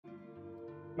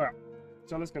Well,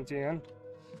 so let's continue.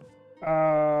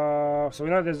 So we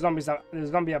know there's there's a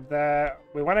zombie up there.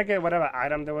 We want to get whatever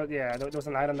item there was. Yeah, there was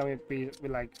an item that we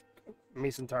like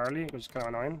missed entirely, which is kind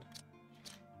of annoying.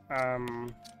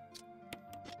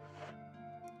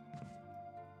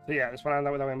 So yeah, there's one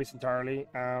item that we missed entirely.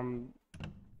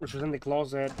 Which was in the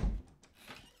closet.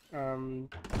 Yeah,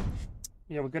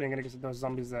 we couldn't get it because those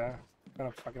zombies there. Kind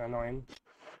of fucking annoying.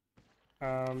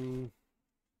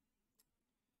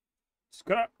 Just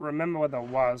gotta remember what that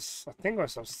was. I think it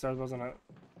was upstairs, wasn't it?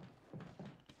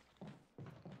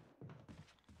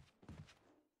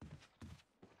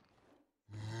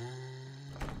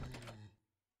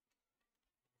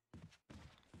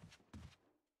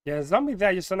 Yeah, zombie there.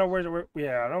 I just don't know where.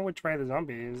 Yeah, I don't know which way the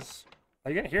zombie is.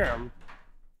 I can hear him.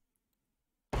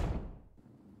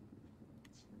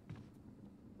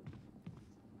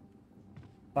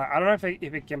 Like, I don't know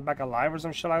if it came back alive or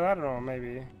some shit like that. I don't know,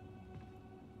 maybe.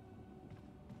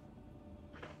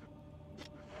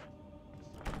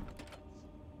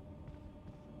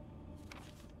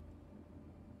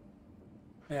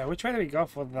 Yeah, which way do we go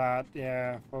for that?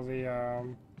 Yeah, for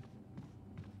the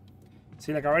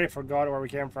See, like I already forgot where we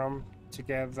came from to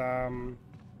get in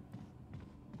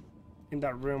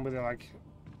that room with the like.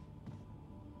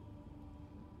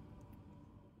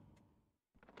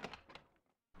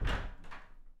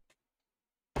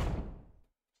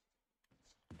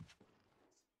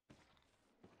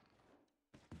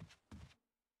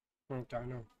 Okay,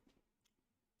 no.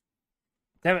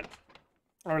 Damn it!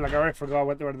 Or like I already forgot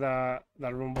where the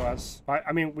room was. But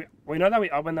I mean, we know that we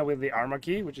opened that with the armor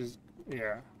key, which is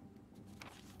yeah.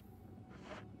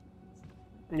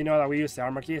 You know that we used the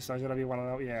armor key, so it's gonna be one of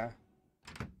those. Yeah.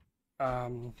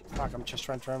 Fuck, I'm just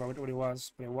trying to remember what it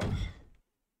was. But it was.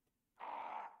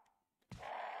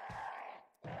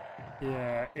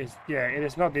 Yeah, it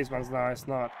is not these ones now. It's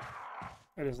not.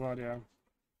 It is not. Yeah.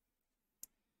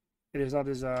 It is not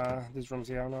these rooms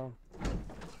here. No.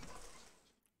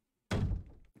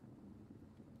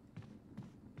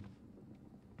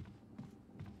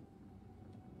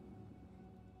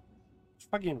 Which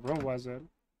fucking room was it?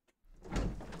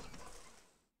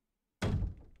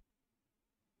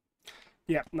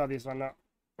 Yeah, not this one. No.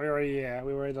 We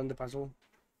already done the puzzle.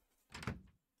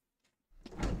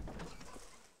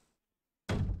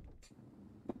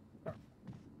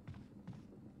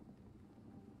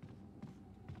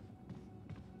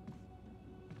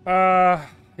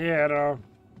 Yeah, I don't know.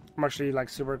 I'm actually like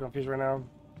super confused right now.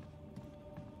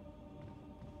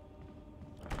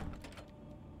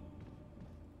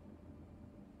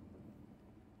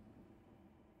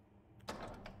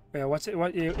 Yeah, what's it?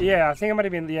 What? Yeah, I think it might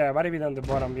have been. Yeah, it might have been on the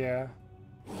bottom. Yeah.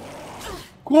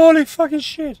 Holy fucking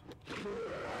shit!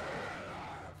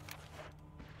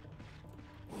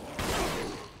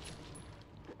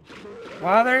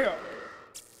 Why are they?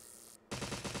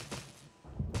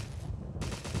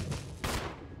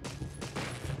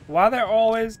 Why they're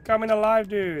always coming alive,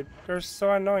 dude? They're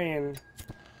so annoying.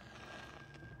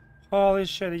 Holy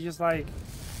shit! He's just like.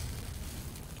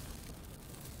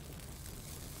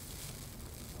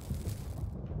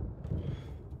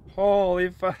 Holy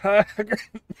fuck! I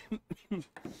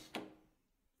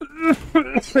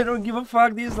don't give a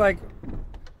fuck. These like.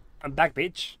 I'm back,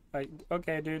 bitch. Like,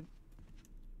 okay, dude.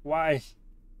 Why?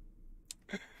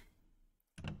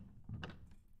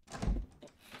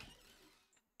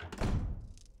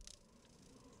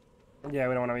 Yeah,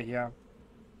 we don't want to be here.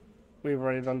 We've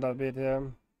already done that bit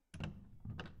here.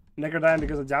 Necro dying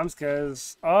because of jump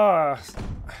scares. Oh,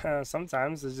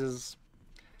 sometimes it's just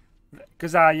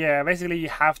because yeah, basically you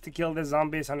have to kill the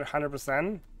zombies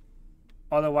 100%,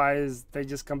 otherwise they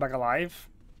just come back alive.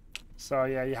 So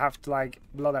yeah, you have to like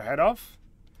blow their head off.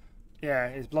 Yeah,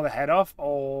 it's blow the head off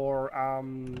or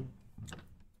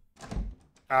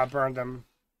burn them.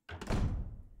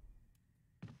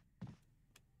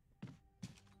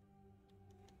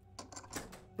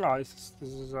 Oh, this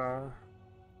is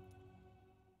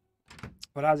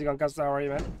But how's it going, Cuz? How are you,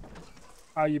 man?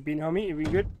 How you been, homie? You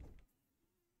been good?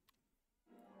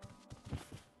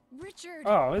 Richard!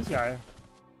 Oh, this guy.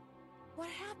 What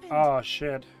happened? Oh,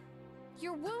 shit.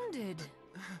 You're wounded.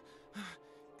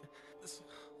 This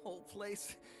whole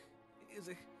place is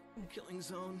a killing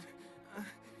zone.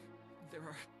 There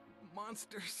are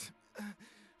monsters.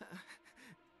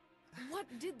 What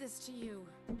did this to you?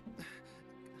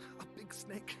 A big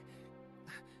snake.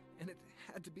 And it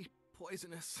had to be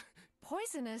poisonous.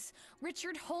 Poisonous?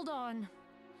 Richard, hold on.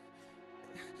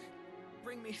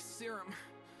 Bring me serum.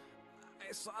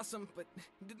 I saw some, but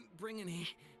didn't bring any.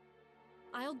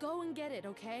 I'll go and get it,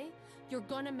 okay? You're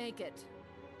gonna make it.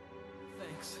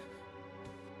 Thanks.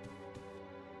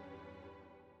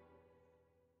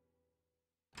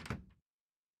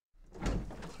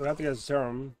 we have to get a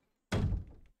serum.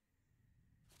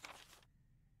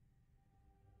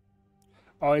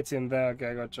 Oh, it's in there.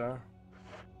 Okay, gotcha.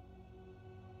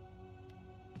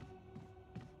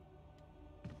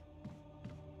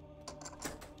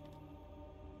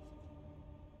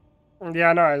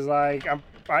 Yeah, no, it's like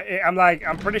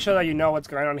I'm pretty sure that you know what's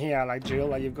going on here, like Jill.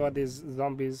 Like you've got these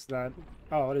zombies that.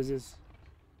 Oh, what is this?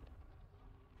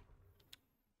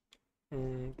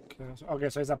 Okay,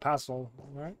 so it's a puzzle,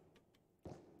 right?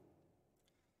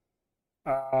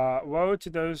 Woe to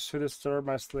those who disturb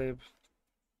my sleep.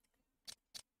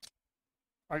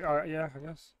 Yeah, I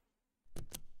guess.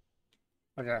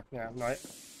 Okay, yeah, no.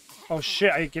 Oh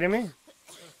shit, are you kidding me?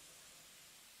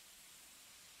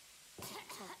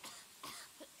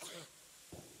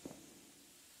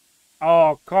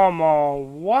 Oh, come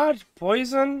on. What?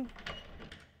 Poison?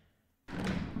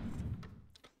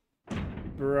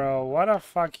 Bro, what a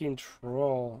fucking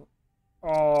troll.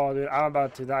 Oh, dude, I'm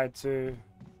about to die too.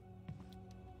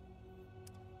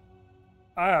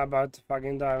 I'm about to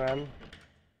fucking die, man.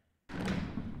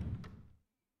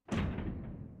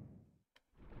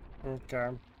 Okay.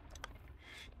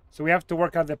 So we have to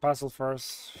work out the puzzle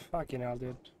first. Fucking hell,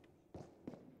 dude.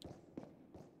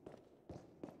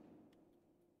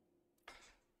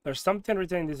 There's something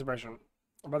written in this version.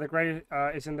 But the grave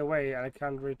is in the way and I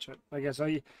can't reach it. Okay, so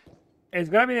it's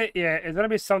gonna be, yeah, it's gonna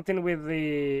be something with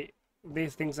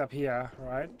these things up here,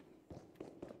 right?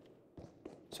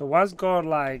 So one's got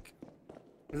like,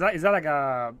 is that like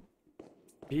a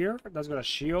spear? That's got a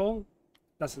shield.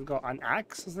 That's got an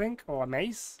axe, I think, or a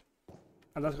mace.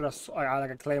 And that's got a,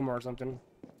 like a claymore or something.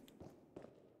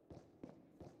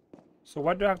 So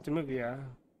what do I have to move here?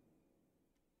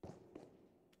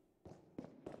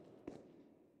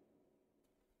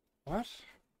 What?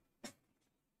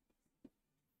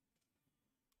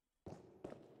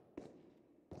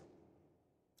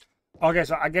 Okay,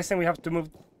 so I guess then we have to move.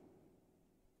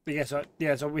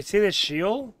 Yeah, so we see the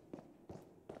shield.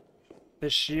 The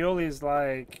shield is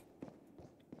like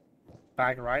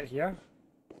back right here.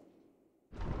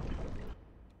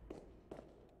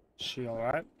 Shield,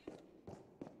 right?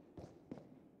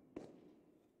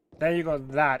 Then you got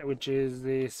that, which is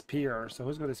the spear. So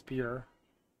who's got the spear?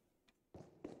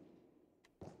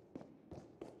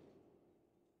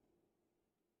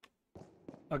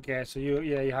 Okay, so you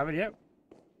have it, yep.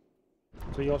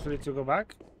 So you also need to go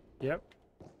back. Yep.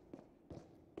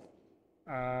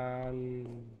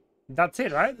 That's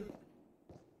it, right?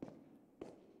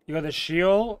 You got the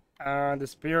shield and the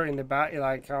spear in the back,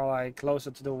 like kind of like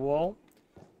closer to the wall.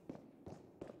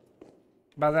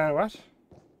 But then what?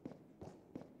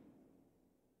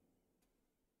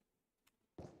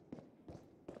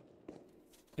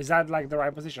 Is that like the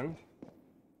right position?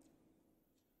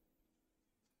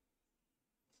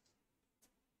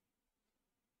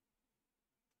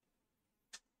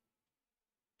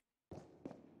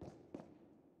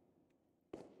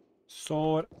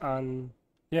 Sword and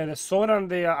yeah, the sword and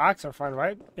the axe are fine,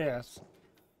 right? Yes.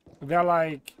 They're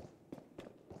like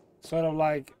sort of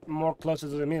like more closer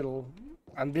to the middle,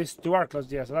 and these two are close.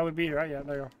 Yeah, so that would be right. Yeah,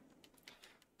 there you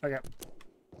go. Okay.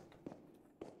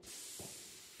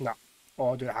 No.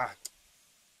 Oh, dude.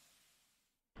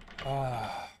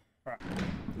 Ah. Right.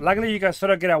 Luckily, you can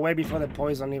sort of get away before the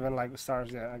poison even like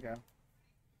starts. Yeah. Okay.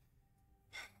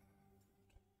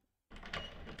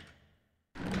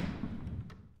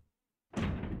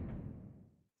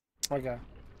 Okay.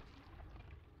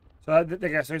 So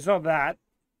okay, so it's not that.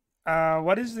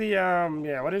 What is the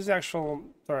yeah? What is the actual?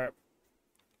 Sorry.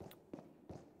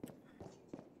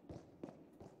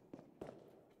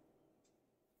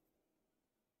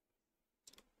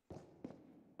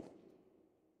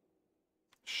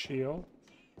 Shield.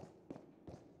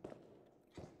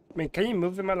 I mean, can you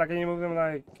move them? Like, can you move them?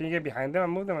 Like, can you get behind them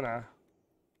and move them or not?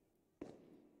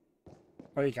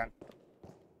 Oh, you can.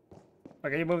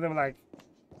 Okay, you move them like.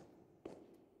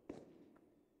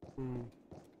 Hmm.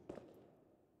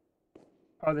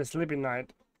 Oh, the sleeping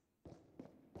night.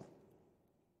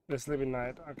 The sleeping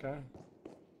night. Okay.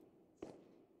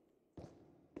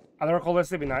 I never call it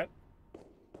sleeping night.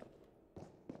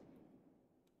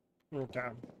 Okay.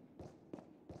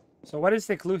 So what is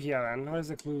the clue here then? What is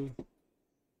the clue?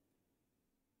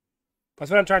 That's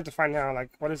what I'm trying to find now.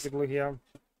 Like, what is the clue here?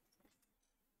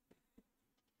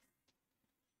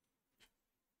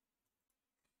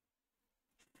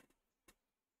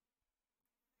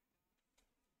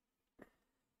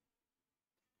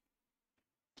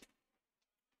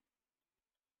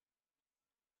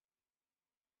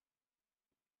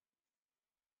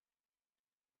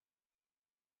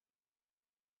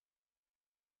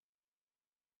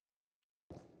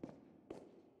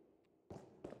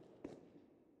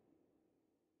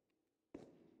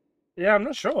 Yeah, I'm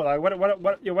not sure. Like,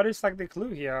 yeah, what is like the clue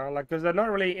here? Like, because they're not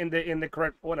really in the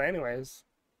correct order, anyways.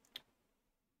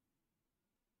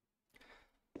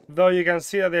 Though you can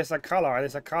see that there's a color.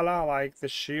 There's a color like the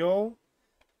shield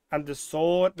and the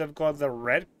sword. They've got the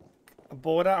red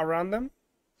border around them,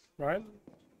 right?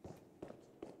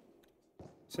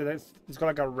 So that's it's got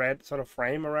like a red sort of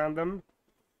frame around them.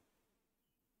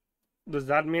 Does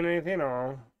that mean anything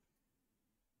or?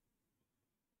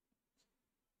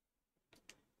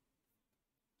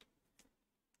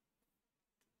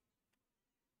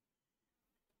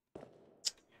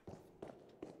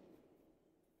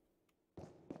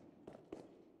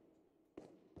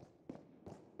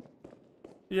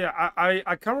 Yeah,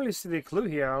 I can't really see the clue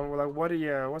here. Like, what?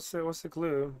 Yeah, what's the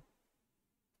clue?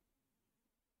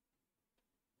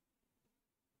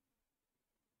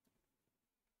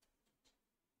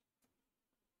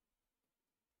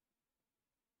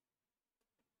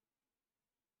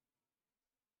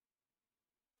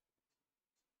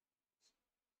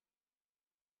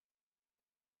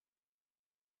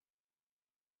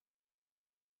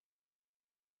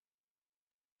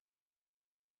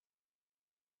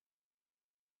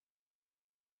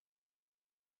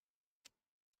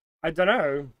 I don't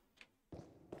know.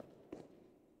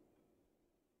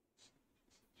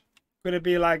 Could it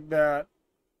be like the?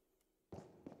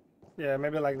 Yeah,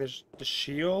 maybe like the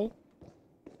shield,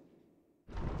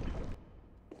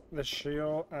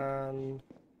 and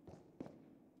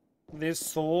this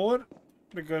sword,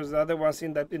 because the other one's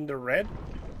in the red.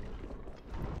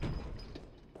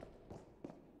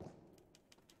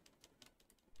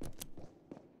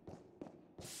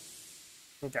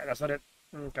 Okay, that's what it.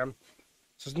 Okay,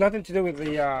 so it's nothing to do with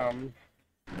the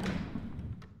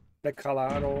color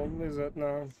at all, is it?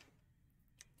 No.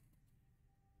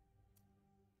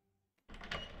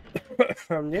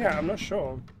 Yeah, I'm not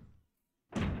sure.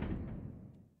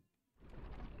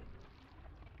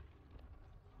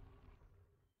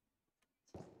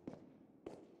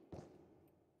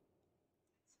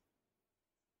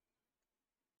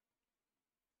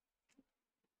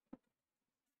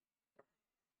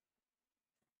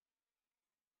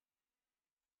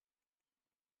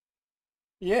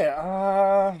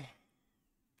 Yeah.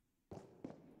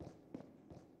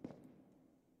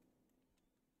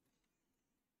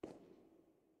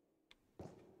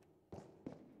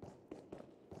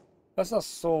 That's a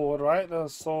sword, right? The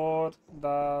sword.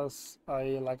 That's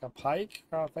a like a pike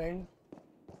kind of thing,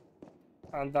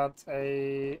 and that's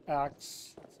a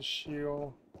axe. It's a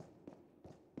shield.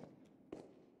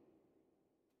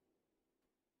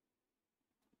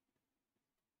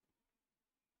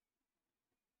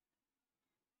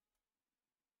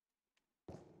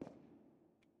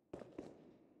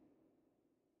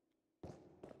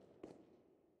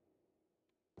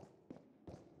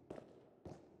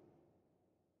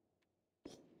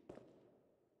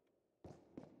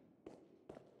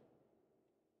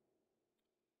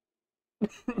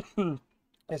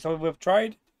 Yeah, so we've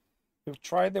tried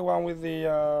the one with the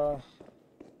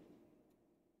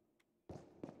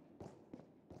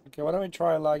okay, why don't we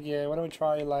try like yeah, why don't we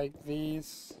try like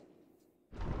these?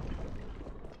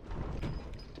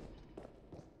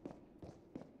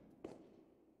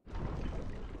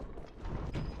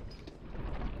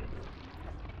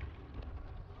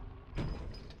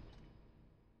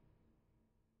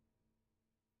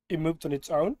 It moved on its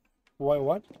own? Why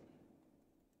what?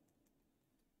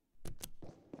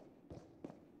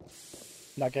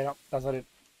 Like yeah, that's what it.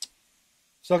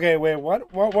 So okay, wait,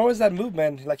 what was that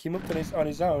movement? Like he moved on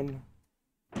his own.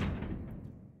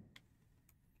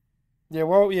 Yeah,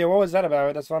 what was that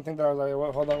about? That's one thing that I was like,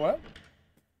 what, hold on, what?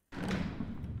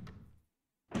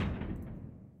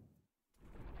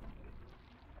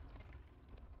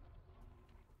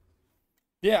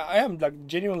 Yeah, I am like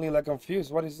genuinely like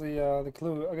confused. What is the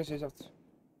clue? I guess you just have to.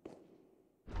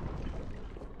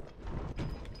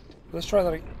 Let's try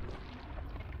that.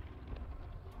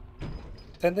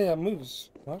 Then they have moves.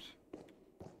 What?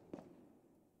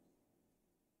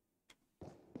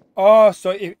 Oh,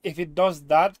 so if it does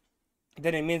that,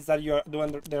 then it means that you're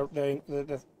doing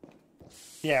the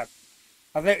yeah.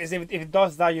 I think if it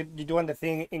does that, you're doing the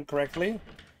thing incorrectly.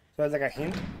 So it's like a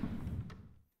hint.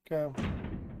 Okay.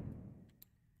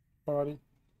 Alrighty.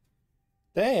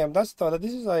 Damn, that's thought that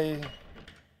this is a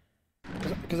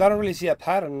because I don't really see a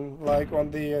pattern like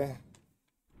on the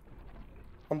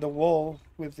wall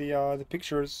with the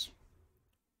pictures.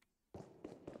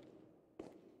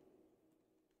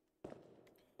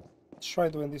 Let's try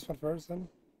doing this one first then.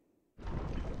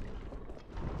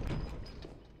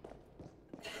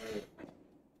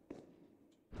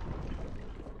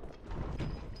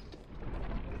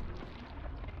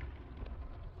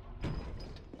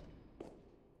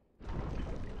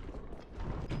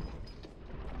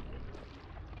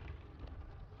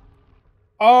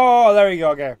 Oh, there we go.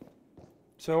 Okay.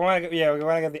 So we want to get, yeah, we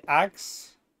want to get the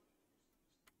axe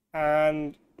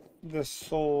and the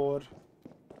sword.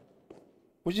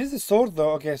 Which is the sword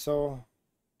though? Okay, so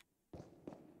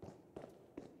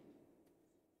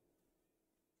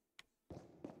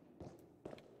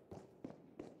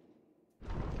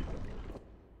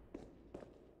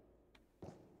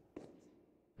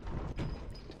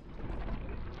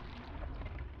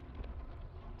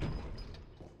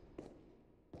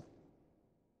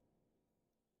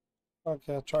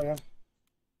okay, I'll try again.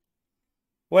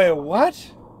 Wait,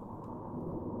 what?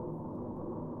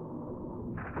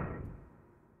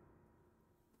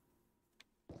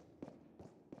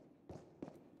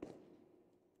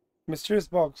 Mysterious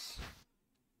box.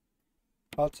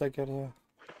 I'll take it here.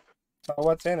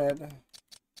 What's in it?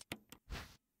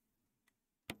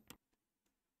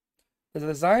 The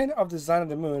design of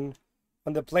the moon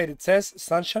on the plate. It says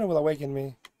sunshine will awaken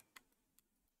me.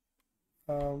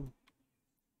 Um,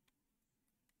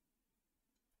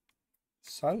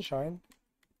 Sunshine.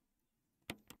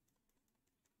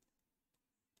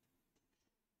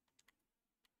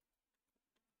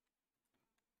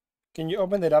 Can you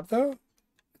open it up though?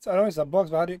 I know it's a box,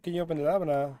 but can you open it up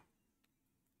now?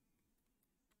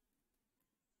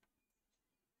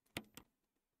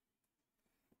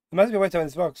 There must be a way to open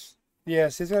this box.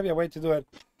 Yes, there's gotta be a way to do it.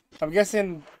 I'm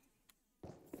guessing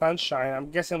sunshine. I'm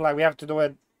guessing like we have to do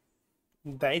it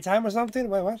daytime or something.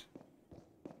 Wait, what?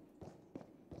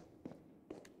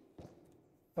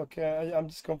 Okay, I'm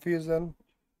just confused then.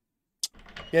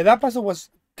 Yeah, that puzzle was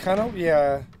kind of,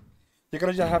 yeah. You're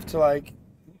gonna just have to like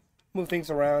move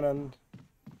things around and.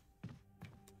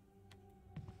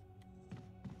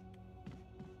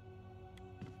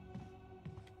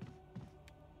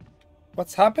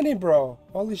 What's happening, bro?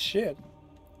 Holy shit.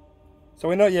 So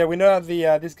we know, yeah, we know that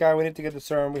the this guy, we need to get the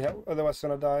serum. We have, otherwise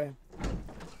gonna die.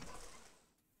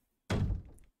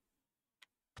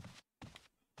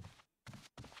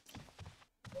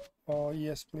 Oh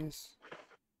yes, please.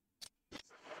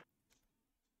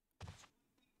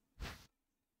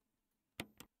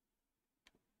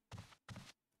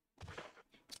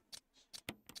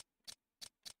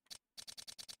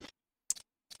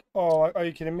 Oh, are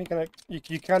you kidding me? Can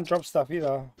you can't drop stuff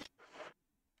either.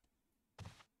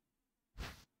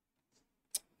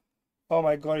 Oh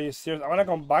my god, are you serious? I wanna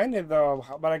combine it though,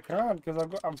 but I can't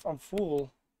because I'm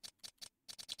full.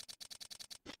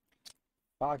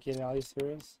 Fucking, are you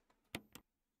serious?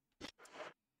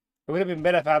 It would have been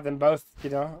better if I had them both,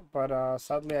 you know, but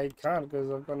sadly I can't because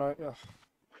I'm gonna. Ugh.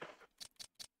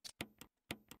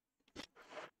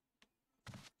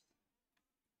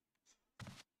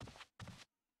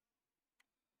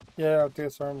 Yeah, okay,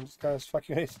 sorry, this guy's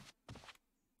fucking it.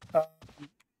 Uh,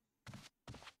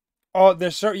 oh,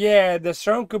 yeah, the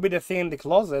serum could be the thing in the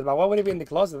closet, but why would it be in the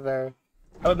closet there?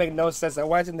 That would make no sense.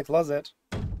 Why is it in the closet?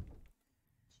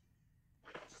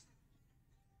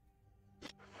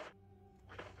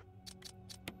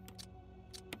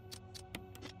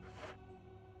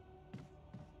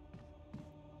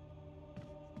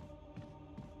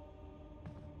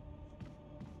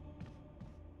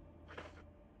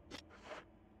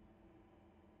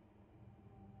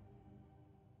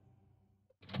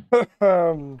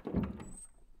 um,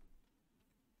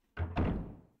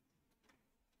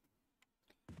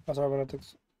 I'm sorry, I'm gonna take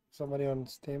somebody on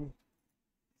Steam.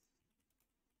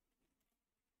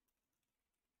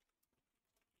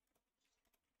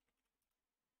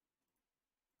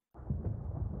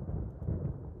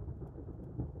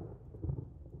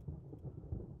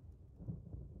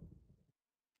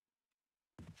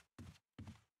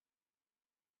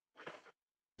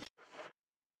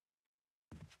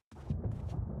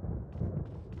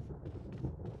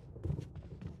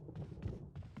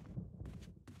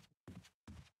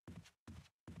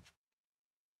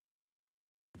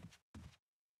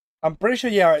 I'm pretty sure,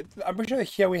 yeah, I'm pretty sure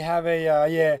here we have a,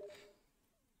 yeah,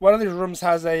 one of these rooms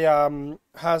has a,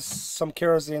 has some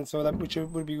kerosene, so that which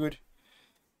would be good.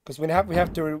 Because we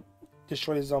have to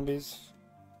destroy the zombies.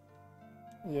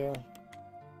 Yeah.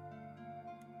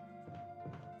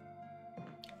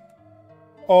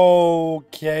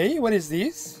 Okay, what is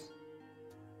this?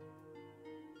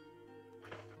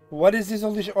 What is this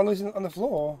all this on the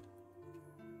floor?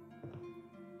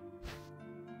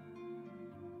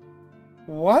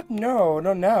 What? No,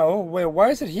 no, no. Wait, why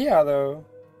is it here though?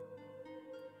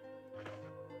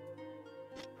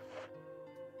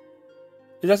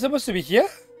 Is that supposed to be here?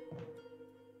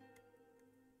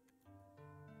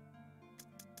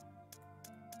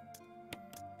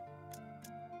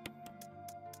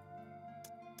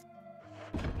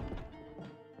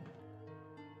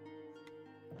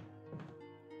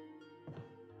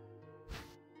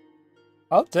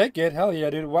 I'll take it. Hell yeah,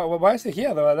 dude. Why is it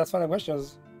here though? That's one of the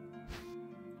questions.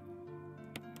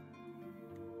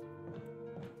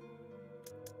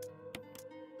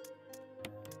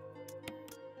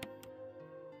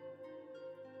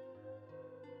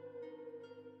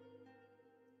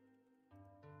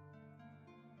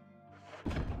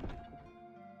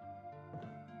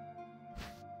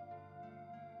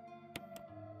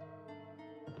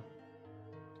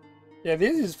 Yeah,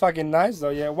 this is fucking nice though.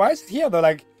 Yeah, why is it here though?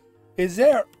 Like, is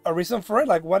there a reason for it?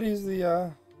 Like, what is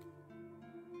the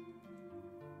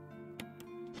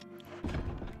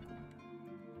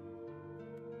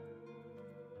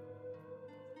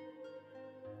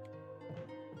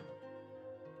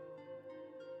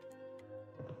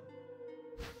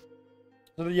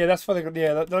So yeah, that's for the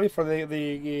that'll be for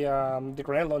the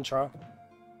grenade launcher.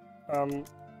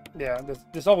 Yeah,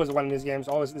 there's always one in these games.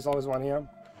 There's always one here.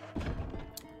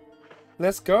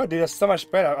 Let's go, dude. That's so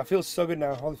much better. I feel so good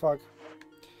now. Holy fuck.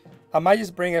 I might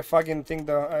just bring a fucking thing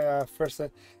though first.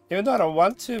 Even though I don't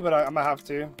want to, but I might have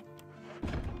to.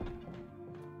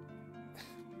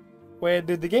 Wait,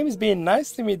 dude, the game is being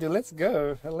nice to me, dude. Let's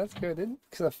go. Let's go, dude.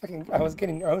 Because I was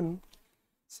getting owned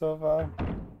so far.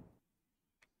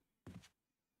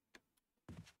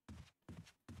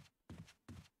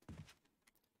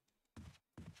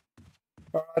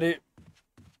 Alrighty.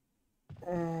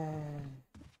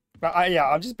 But yeah,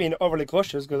 I'm just being overly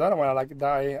cautious because I don't want to like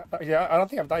die. Yeah, I don't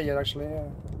think I've died yet actually. Yeah.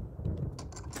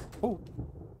 Oh,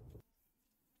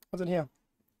 what's in here?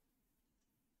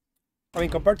 I mean,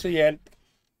 compared to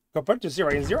zero,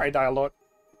 in zero I die a lot.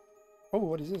 Oh,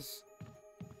 what is this?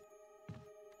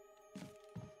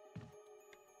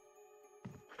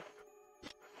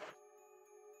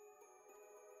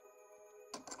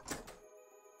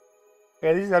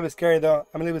 Yeah, this is a bit scary though.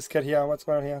 I'm a little bit scared here. What's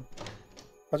going on here?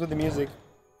 What's with the music?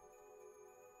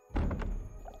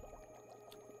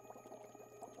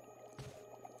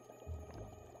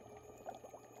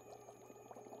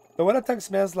 The water tank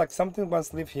smells like something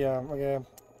once lived here. Okay.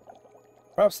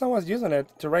 Perhaps someone's using it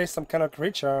to raise some kind of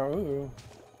creature. Ooh.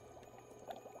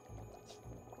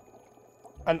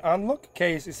 An unlocked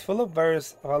case is full of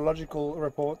various biological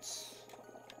reports.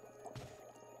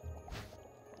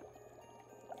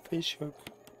 Fish hook.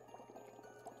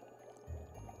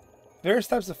 Various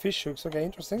types of fish hooks. Okay,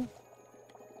 interesting.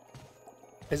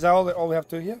 Is that all we have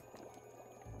to do here?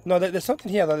 No, there's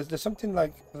something here though. There's something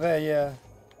like there, yeah.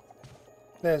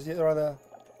 There's rather.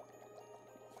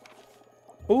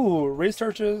 Ooh,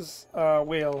 researchers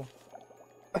wheel.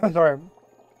 Sorry.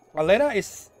 A letter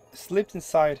is slipped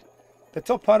inside. The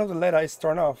top part of the letter is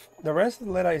torn off. The rest of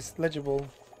the letter is legible.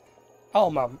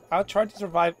 Alma, I tried to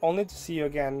survive only to see you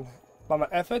again, but my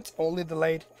efforts only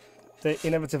delayed the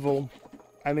inevitable.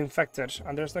 I'm infected,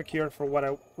 and there's no cure for what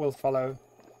I will follow,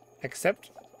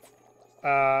 except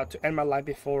to end my life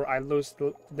before I lose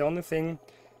the only thing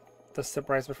that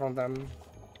separates me from them,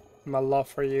 my love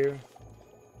for you.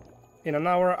 In an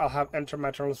hour, I'll have entered my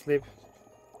eternal sleep.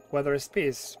 Whether it's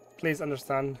peace, please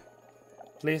understand.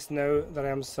 Please know that I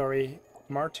am sorry.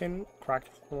 Martin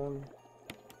Crackhorn.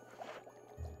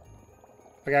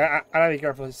 Okay, I gotta be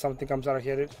careful if something comes out of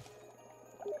here, dude.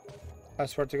 I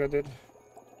swear to God, dude.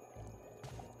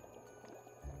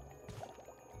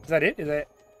 Is that it? Is that...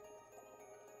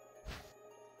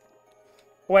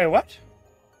 Wait, what?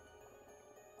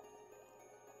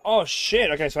 Oh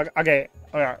shit! Okay, so okay,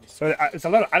 so it's a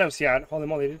lot of items here. Holy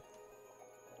moly, dude.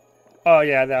 Oh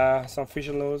yeah, there are some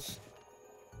fishing lures.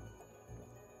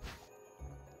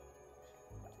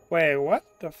 Wait, what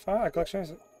the fuck? Collection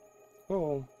is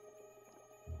cool.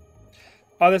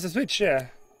 Oh, there's a switch, yeah.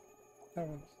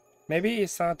 Maybe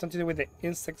it's something to do with the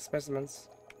insect specimens.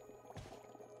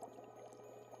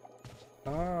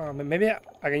 Ah, maybe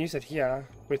I can use it here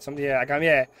with some. Yeah, I can.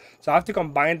 Yeah, so I have to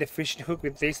combine the fishing hook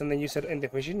with this and then use it in the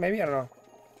fishing. Maybe I don't know.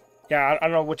 Yeah, I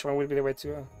don't know which one would be the way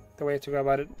to go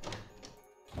about it.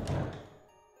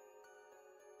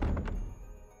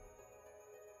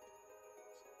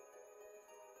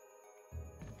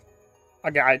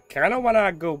 Okay, I kind of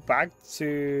wanna go back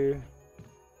to.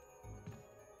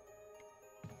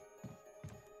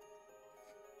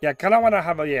 Yeah, I kind of wanna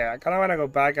have a. Yeah, I kind of wanna go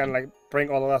back and like bring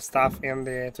all of that stuff in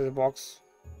to the box.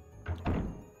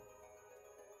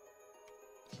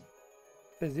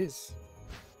 What is this?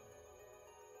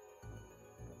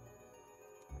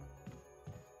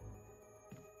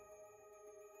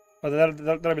 Oh,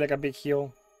 that'll be like a big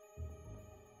heal.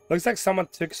 Looks like someone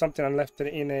took something and left it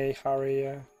in a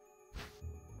hurry.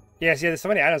 Yes, yeah, there's so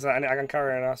many items that I can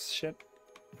carry and shit.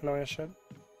 Annoying shit.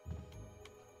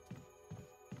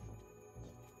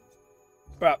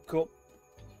 Right, cool.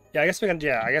 Yeah, I guess we can.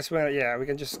 Yeah, I guess we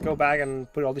can just go back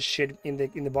and put all this shit in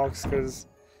the box because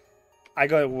I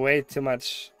got way too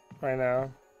much right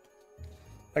now.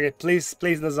 Okay, please,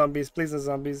 please no zombies, please no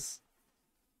zombies,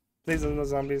 please no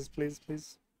zombies, please,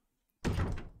 please.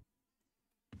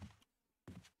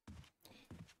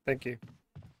 Thank you.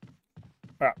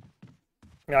 Alright.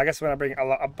 Yeah, I guess we're gonna bring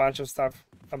a bunch of stuff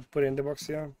and put it in the box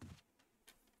here.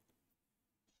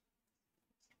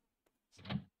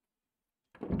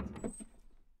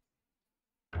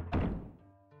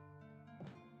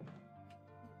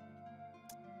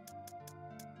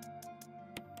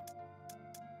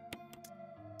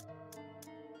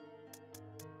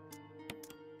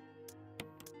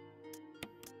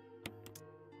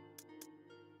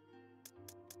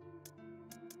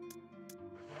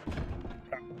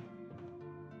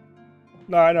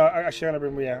 No, I know. I actually gonna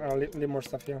bring I'll leave more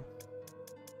stuff here.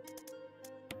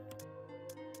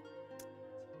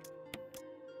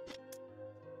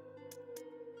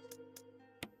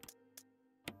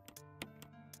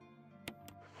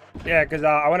 Yeah, because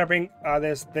I want to bring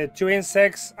there's the 2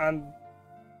 insects and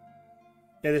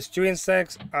yeah, there's 2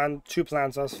 insects and 2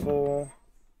 plants as for.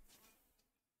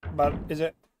 But is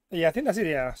it? Yeah, I think that's it.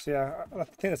 Yeah, so yeah, I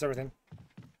think that's everything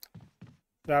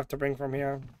that I have to bring from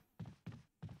here.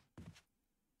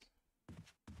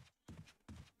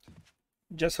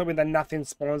 Just hoping that nothing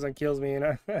spawns and kills me, you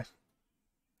know.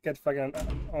 Get fucking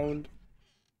owned.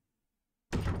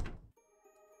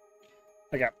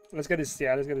 Okay, let's get this.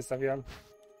 Yeah, let's get this stuff here.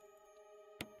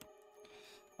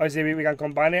 Obviously, we can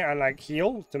combine it and like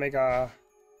heal to make a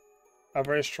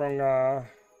very strong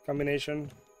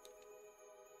combination.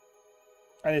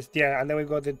 And it's and then we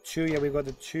got the 2. Yeah, we got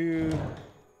the two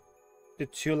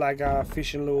like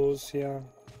fishing lures here.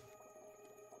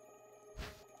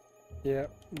 Yeah,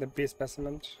 the bee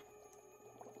specimen. Is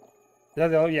that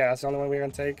the only, yeah, that's the only one we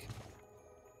can take.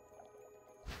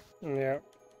 Yeah.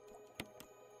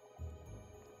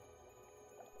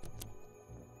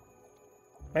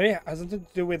 Maybe it has something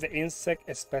to do with the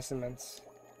insect specimens.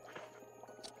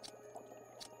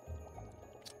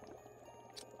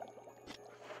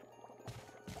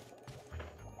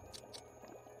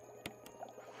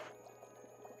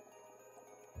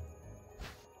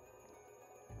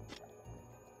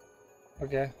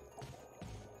 Okay.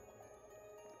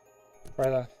 Try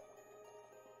that.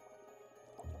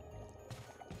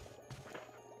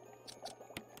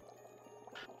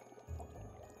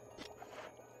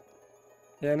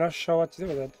 Yeah, not sure what to do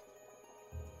with it.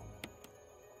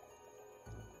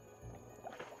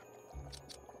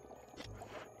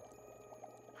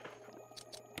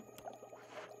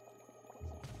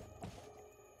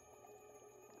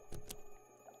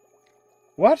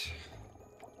 What?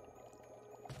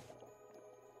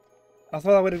 I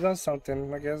thought I would have done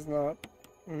something. I guess not.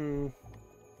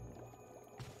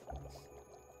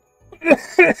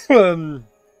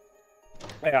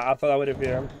 Yeah, I thought I would have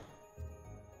been.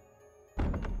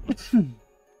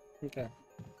 Okay.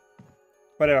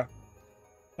 Whatever.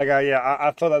 Like, yeah,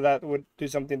 I thought that would do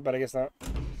something, but I guess not.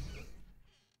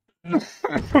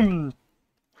 I'm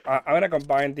gonna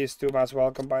combine these 2 as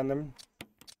well. Combine them.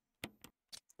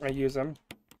 I use them.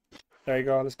 There you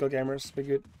go. Let's go, gamers. Be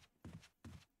good.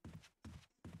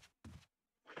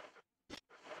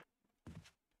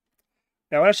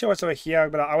 Yeah, I want to show what's over here,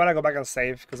 but I want to go back and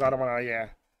save because I don't want to. Yeah,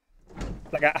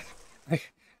 like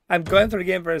I'm going through the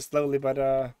game very slowly, but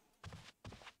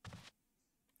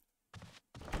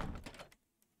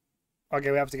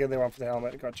okay, we have to get the one for the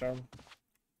helmet. Gotcha.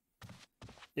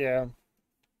 Yeah,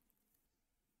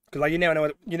 because like you never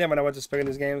know what to expect in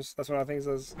these games. That's one of the things.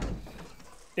 Is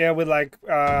yeah, with like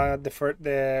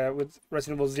with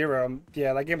Resident Evil 0,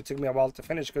 yeah, that game took me a while to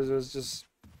finish because it was just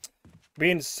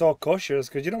being so cautious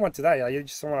because you don't want to die. Yeah, you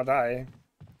just don't want to die.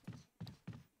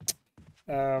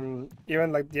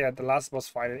 Even like the last boss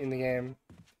fight in the game,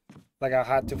 like I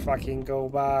had to fucking go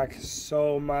back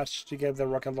so much to get the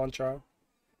rocket launcher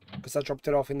because I dropped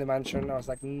it off in the mansion. I was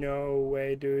like, no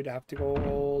way, dude, I have to go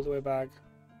all the way back.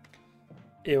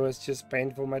 It was just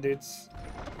painful, my dudes.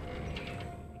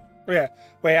 Oh, yeah,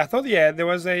 wait, I thought there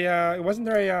was a wasn't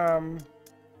there a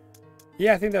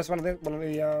yeah, I think that's one of the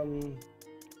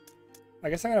I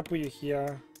guess I'm gonna put you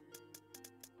here.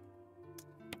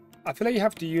 I feel like you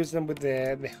have to use them with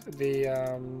the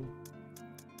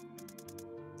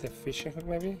fishing hook,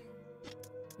 maybe.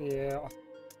 Yeah.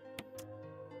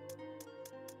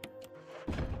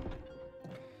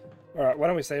 All right. Why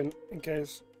don't we save in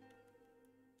case?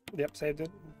 Yep, saved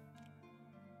it.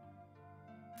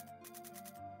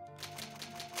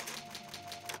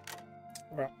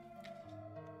 All right.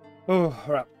 Oh,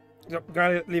 all right. Yep,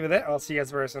 gonna leave it there. I'll see you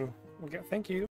guys very soon. Okay. Thank you.